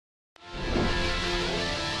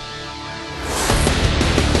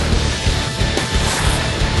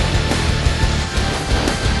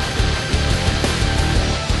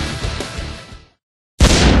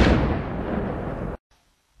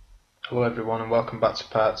Hello everyone and welcome back to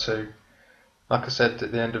part 2. Like I said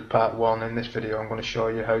at the end of part 1, in this video I'm going to show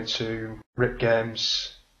you how to rip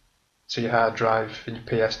games to your hard drive in your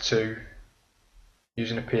PS2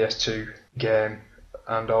 using a PS2 game,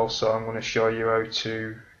 and also I'm going to show you how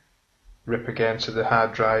to rip a game to the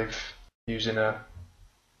hard drive using a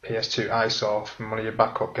PS2 ISO from one of your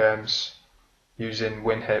backup games using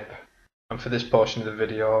WinHip. And for this portion of the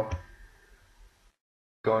video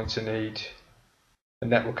you're going to need a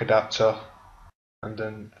network adapter and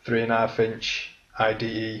a 3.5-inch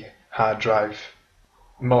IDE hard drive.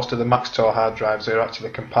 Most of the Mcboots hard drives are actually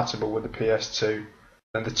compatible with the PS2,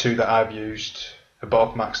 and the two that I've used are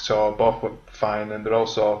both Mcboots, both work fine, and they're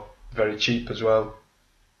also very cheap as well.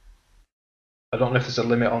 I don't know if there's a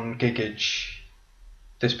limit on gigage.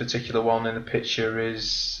 This particular one in the picture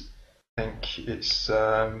is, I think it's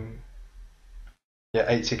 80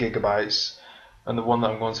 gigabytes, and the one that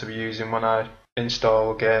I'm going to be using when I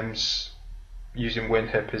install games using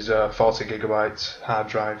WinHip is a 40 gigabyte hard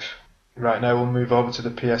drive. Right, now we'll move over to the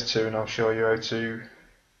PS2 and I'll show you how to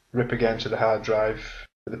rip a game to the hard drive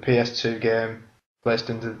with the PS2 game placed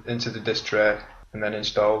into the disk tray and then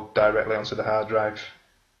installed directly onto the hard drive.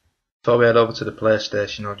 Before we head over to the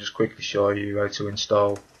PlayStation, I'll just quickly show you how to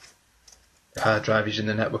install the hard drive using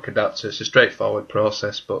the network adapter. It's a straightforward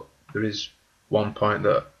process, but there is one point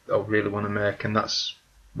that I really want to make, and that's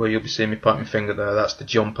where you'll be seeing me point my finger there. That's the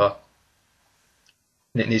jumper,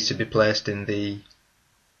 and it needs to be placed in the,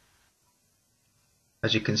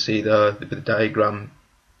 as you can see there, the diagram,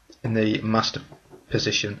 in the master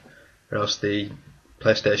position, or else the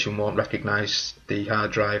PlayStation won't recognise the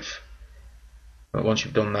hard drive. But once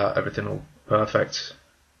you've done that, everything will be perfect.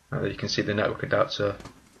 Now you can see the network adapter.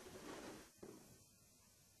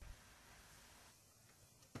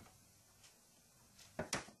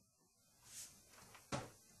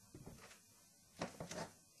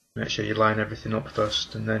 Make sure you line everything up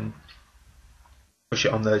first and then push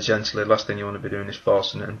it on there gently. Last thing you want to be doing is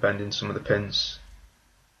forcing it and bending some of the pins.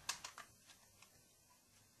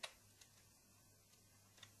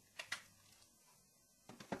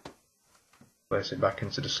 Place it back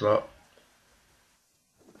into the slot.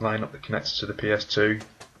 Line up the connector to the PS2.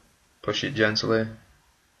 Push it gently.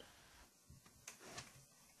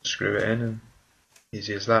 Screw it in, and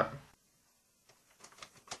easy as that.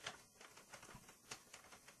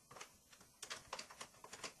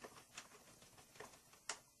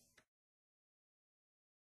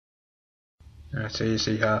 Right, so you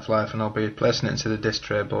see Half-Life, and I'll be placing it into the disk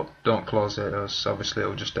tray, but don't close it, as obviously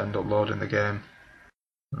it'll just end up loading the game.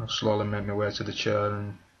 I'll slowly make my way to the chair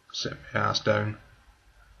and sit my ass down.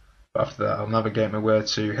 But after that I'll navigate my way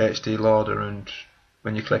to HD Loader, and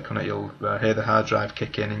when you click on it you'll hear the hard drive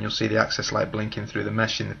kick in, and you'll see the access light blinking through the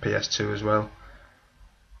mesh in the PS2 as well.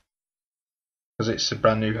 Because it's a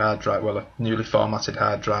brand new hard drive, well, a newly formatted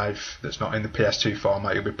hard drive that's not in the PS2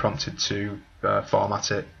 format, you'll be prompted to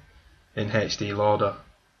format it in HD Loader.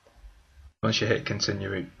 Once you hit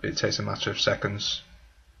continue, it takes a matter of seconds.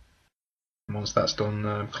 And once that's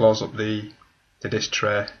done, close up the disk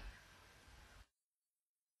tray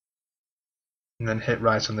and then hit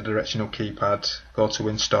right on the directional keypad, go to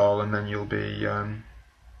install, and then you'll be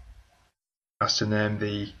asked to name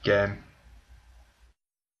the game.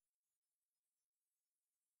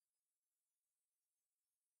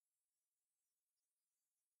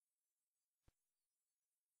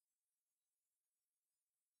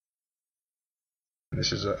 And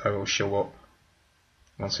this is how it will show up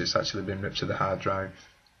once it's actually been ripped to the hard drive.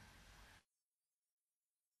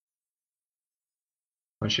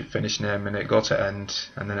 Once you've finished naming it, go to end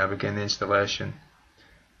and then it'll begin the installation.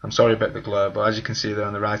 I'm sorry about the glare, but as you can see there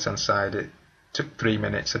on the right hand side, it took 3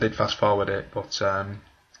 minutes. I did fast forward it, but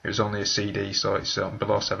it was only a CD, so it's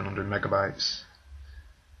below 700 megabytes.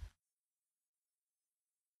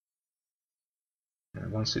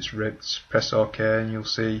 And once it's ripped, press OK and you'll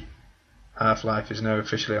see Half-Life is now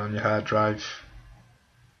officially on your hard drive.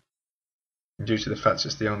 And due to the fact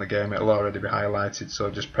it's the only game, it'll already be highlighted, so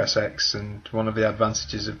just press X. And one of the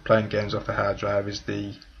advantages of playing games off the hard drive is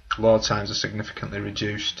the load times are significantly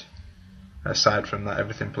reduced. Aside from that,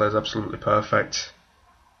 everything plays absolutely perfect.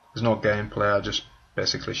 There's no gameplay, I just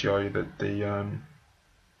basically show you that the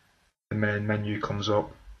main menu comes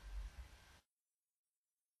up.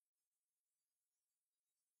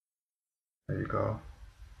 There you go.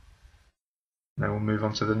 Now we'll move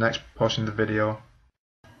on to the next portion of the video.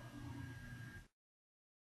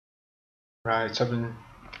 Right, I've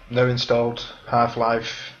now installed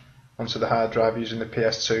Half-Life onto the hard drive using the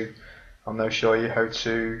PS2. I'll now show you how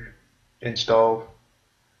to install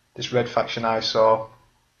this Red Faction ISO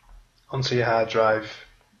onto your hard drive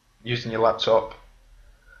using your laptop.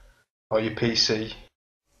 or your PC.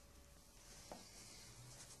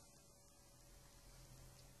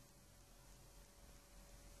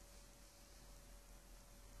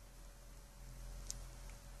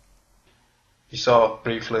 You saw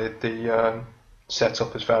briefly the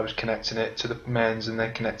setup as far as connecting it to the mains and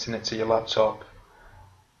then connecting it to your laptop.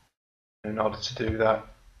 In order to do that,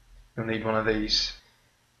 you'll need one of these.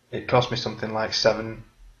 It cost me something like £7,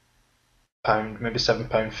 maybe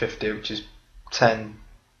 £7.50, which is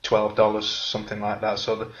 $10–12, something like that.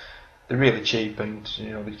 So they're really cheap, and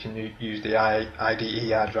you can use the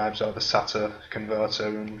IDE hard drives or the SATA converter,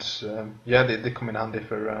 and yeah, they come in handy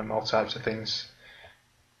for all types of things.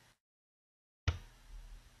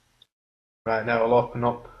 Right, now I'll open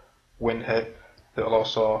up WinHip. That'll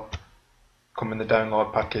also come in the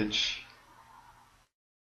download package.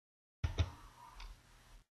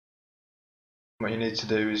 What you need to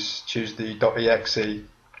do is choose the .exe.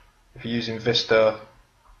 If you're using Vista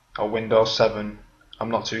or Windows 7, I'm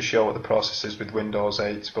not too sure what the process is with Windows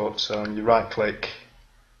 8, but you right click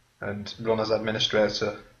and run as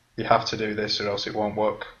administrator. You have to do this or else it won't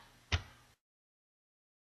work.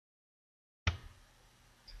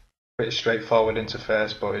 Pretty straightforward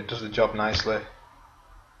interface, but it does the job nicely.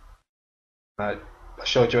 Right, I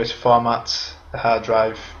showed you how to format the hard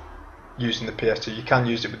drive using the Pt-2. You can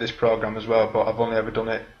use it with this program as well, but I've only ever done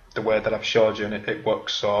it the way that I've showed you, and it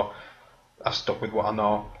works, so I stuck with what I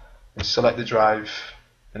know. And select the drive,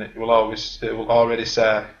 and it will already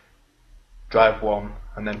say drive 1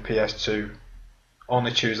 and then Ps2.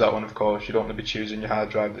 Only choose that one, of course. You don't want to be choosing your hard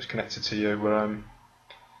drive that's connected to your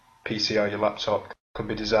PC or your laptop. Could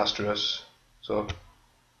be disastrous, so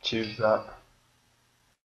choose that.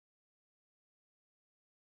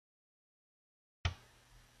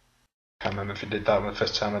 Can't remember if you did that the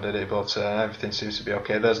first time I did it, but everything seems to be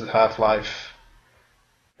okay. There's the Half-Life,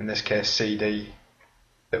 in this case CD,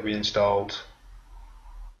 that we installed,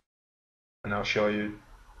 and I'll show you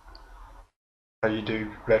how you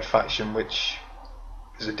do Red Faction, which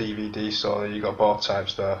is a DVD, so you got both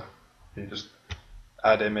types there. You just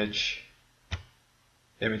add image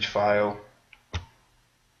file,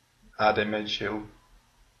 add image. It'll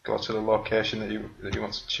go to the location that you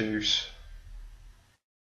want to choose.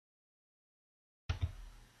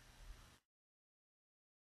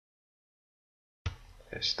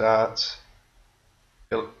 Hit start.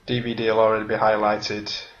 DVD will already be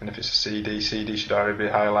highlighted, and if it's a CD should already be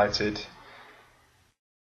highlighted.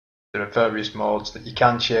 There are various modes that you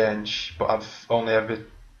can change, but I've only ever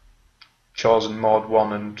chosen mode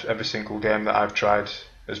 1, and every single game that I've tried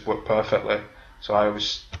has worked perfectly, so I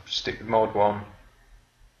always stick with mode 1.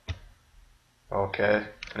 Okay,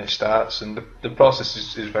 and it starts, and the process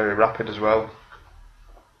is very rapid as well.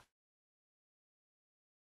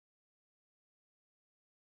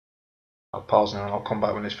 I'll pause now and I'll come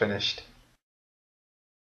back when it's finished.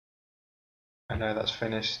 And now that's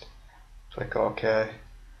finished, click OK.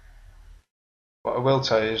 What I will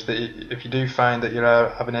tell you is that if you do find that you're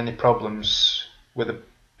having any problems with a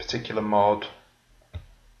particular mod, you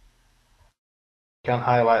can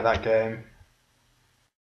highlight that game.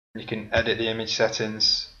 You can edit the image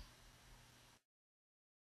settings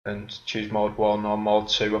and choose mode 1 or mode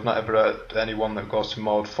 2. I've not ever heard anyone that goes to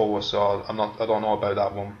mode 4, so I don't know about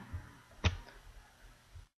that one.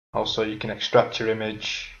 Also, you can extract your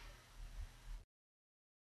image,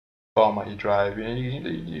 format your drive. You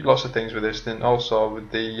do lots of things with this. Then also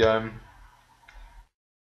with the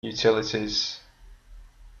utilities,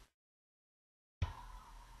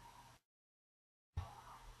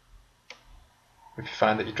 if you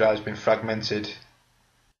find that your drive's been fragmented,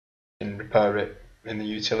 you can repair it in the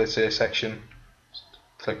utility section. Just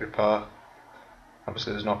click repair.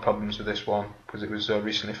 Obviously there's no problems with this one because it was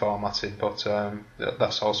recently formatted, but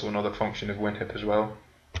that's also another function of WinHip as well.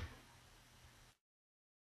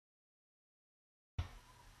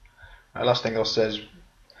 Right, last thing I'll say is,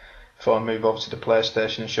 before I move over to the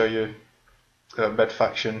PlayStation and show you Red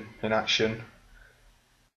Faction in action,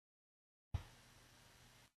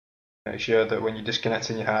 make sure that when you're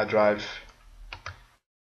disconnecting your hard drive,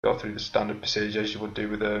 go through the standard procedures you would do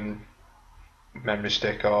with a memory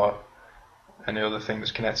stick or any other thing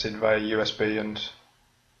that's connected via USB, and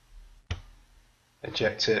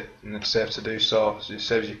eject it, and it's safe to do so. It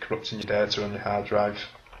saves you corrupting your data on your hard drive.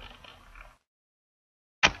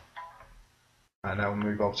 Right, now we'll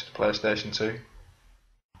move over to the PlayStation 2.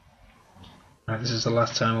 Right, this is the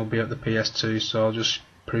last time we'll be at the PS2, so I'll just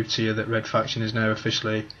prove to you that Red Faction is now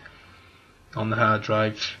officially on the hard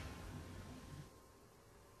drive.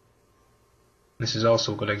 This is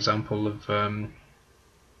also a good example of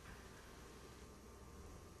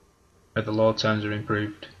where the load times are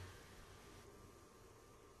improved.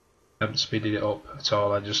 I haven't speeded it up at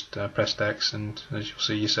all, I just pressed X, and as you'll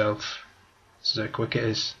see yourself, this is how quick it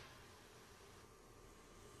is.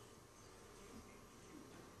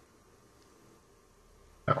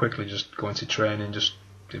 I quickly just go into training,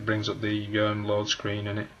 it brings up the load screen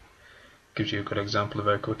and it gives you a good example of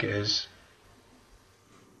how quick it is.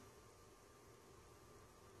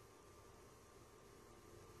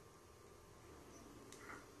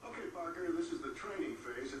 Okay, Parker, this is the training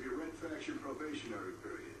phase of your Red Faction probationary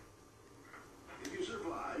period. If you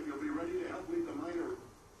survive, you'll be ready to help lead the minor.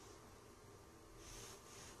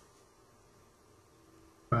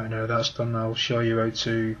 Right, now that's done, I'll show you how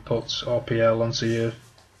to put RPL onto your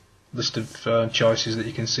list of choices that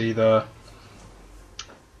you can see there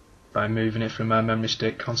by moving it from our memory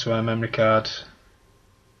stick onto our memory card.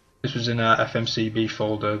 This was in our FMCB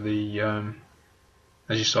folder,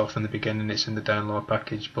 as you saw from the beginning it's in the download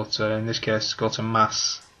package, but in this case go to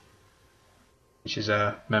Mass, which is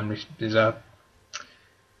our memory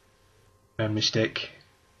stick,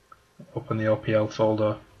 open the RPL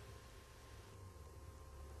folder,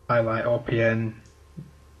 highlight RPN,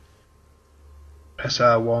 press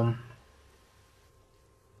R1,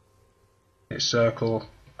 hit circle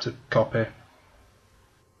to copy,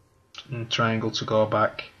 and triangle to go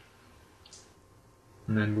back,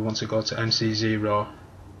 and then we want to go to MC0,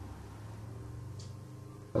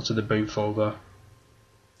 go to the boot folder,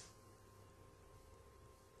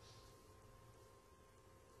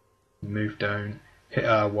 move down, hit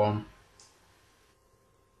R1,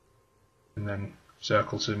 and then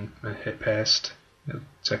circle to and hit paste. It'll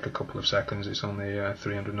take a couple of seconds, it's only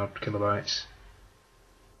 300 odd kilobytes.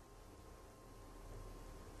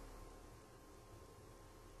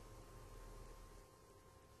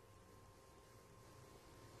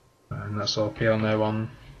 And that's RPL now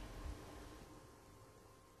on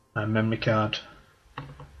our memory card.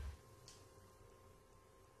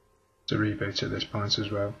 To reboot at this point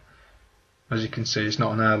as well. As you can see, it's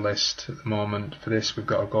not on our list at the moment. For this we've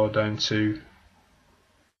got to go down to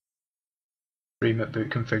Mcboot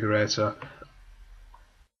configurator,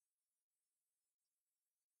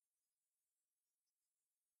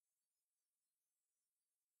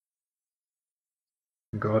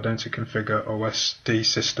 and go down to configure OSD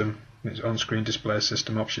system, it's on-screen display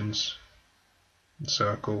system options,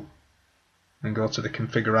 circle, and go to the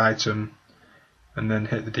configure item, and then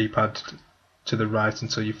hit the D-pad to the right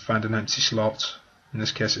until you find an empty slot. In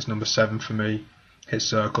this case it's number 7 for me. Hit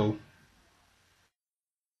circle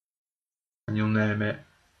and you'll name it.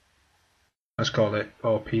 Let's call it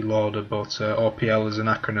OP Loader, but OPL as an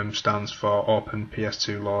acronym stands for Open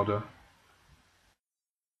Pt-2 Loader.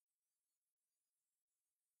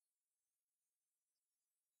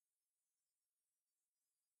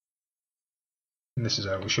 And this is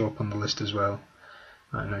how it will show up on the list as well.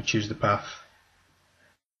 Right, now choose the path,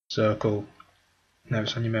 circle, now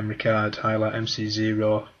it's on your memory card, highlight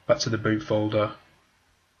MC0, back to the boot folder,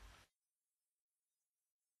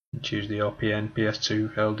 and choose the RPN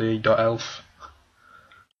PS2 LD.elf,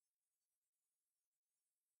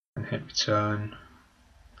 and hit return,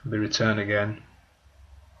 it'll be return again,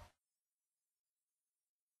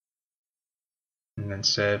 and then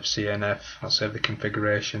save CNF, I'll save the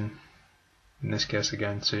configuration, in this case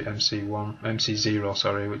again to MC0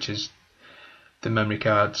 sorry, which is the memory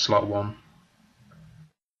card slot 1.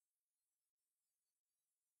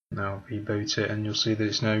 Now reboot it and you'll see that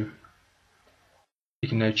it's now, you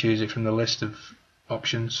can now choose it from the list of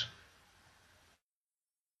options.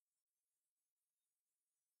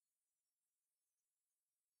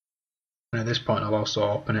 And at this point I'll also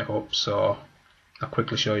open it up, so I'll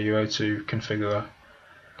quickly show you how to configure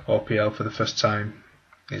RPL for the first time.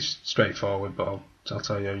 It's straightforward, but I'll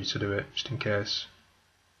tell you how to do it just in case.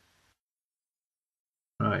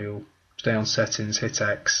 Right, you'll stay on settings, hit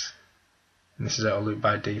X, and this is how it'll look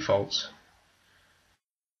by default.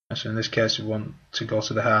 So in this case we want to go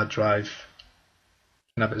to the hard drive.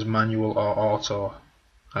 You can have it as manual or auto.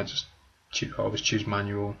 I just always choose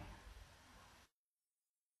manual.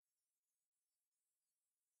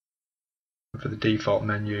 And for the default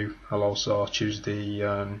menu I'll also choose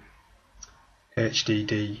the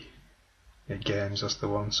HDD games, that's the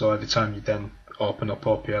one. So every time you then open up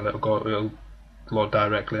OPL it'll load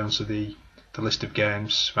directly onto the list of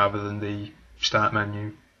games rather than the start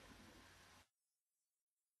menu.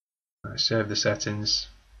 Right, save the settings,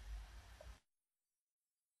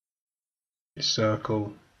 hit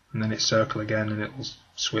circle, and then hit circle again and it will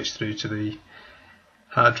switch through to the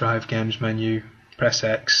hard drive games menu. Press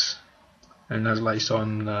X, and as like you saw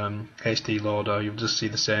on HD Loader, you'll just see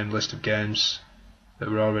the same list of games that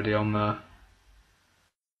were already on there.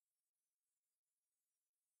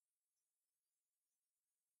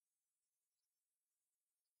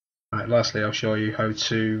 Right, lastly I'll show you how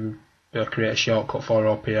to create a shortcut for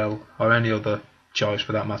OPL, or any other choice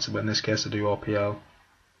for that matter, but in this case I do OPL.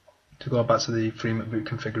 To go back to the free Mcboot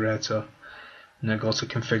configurator, and then go to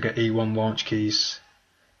configure E1 launch keys.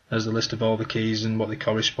 There's a list of all the keys and what they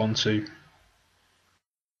correspond to.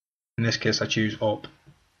 In this case I choose up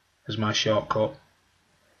as my shortcut.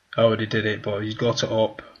 I already did it, but you go to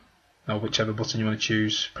up, or whichever button you want to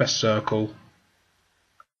choose, press circle,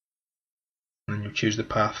 and then you choose the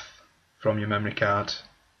path from your memory card.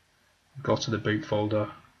 Go to the boot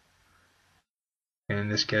folder, and in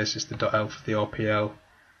this case it's the .l for the OPL,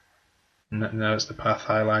 and now it's the path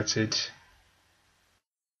highlighted.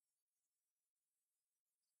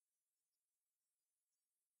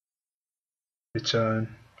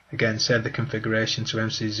 Return. Again, save the configuration to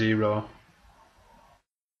MC0,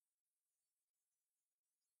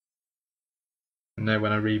 and now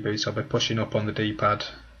when I reboot I'll be pushing up on the D-pad.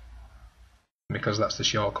 Because that's the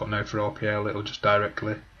shortcut now for OPL, it'll just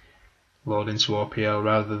directly load into OPL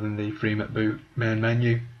rather than the free Mcboot main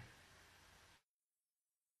menu.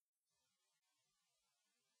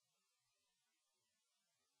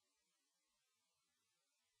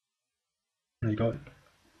 There you go.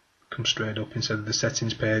 Come straight up instead of the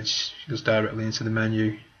settings page, it goes directly into the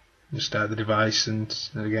menu. You start the device, and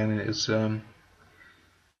again it's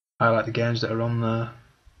highlight the games that are on there.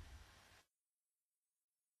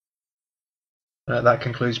 That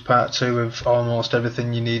concludes part 2 of almost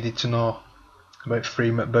everything you needed to know about free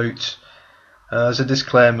Mcboot. As a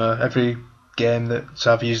disclaimer, every game that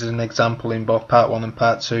I've used as an example in both part 1 and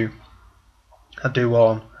part 2 I do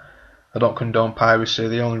own. I don't condone piracy.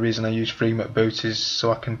 The only reason I use free Mcboot is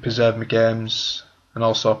so I can preserve my games and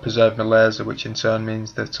also preserve my laser, which in turn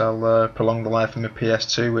means that I'll prolong the life of my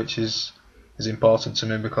PS2, which is important to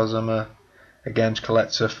me because I'm a games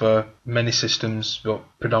collector for many systems, but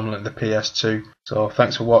predominantly the PS2. So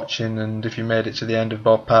thanks for watching, and if you made it to the end of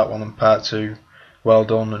both part 1 and part 2, well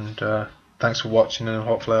done, and thanks for watching, and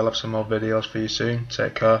hopefully I'll have some more videos for you soon.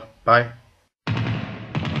 Take care, bye.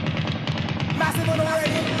 Massive on the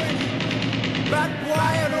radio, back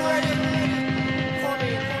wire.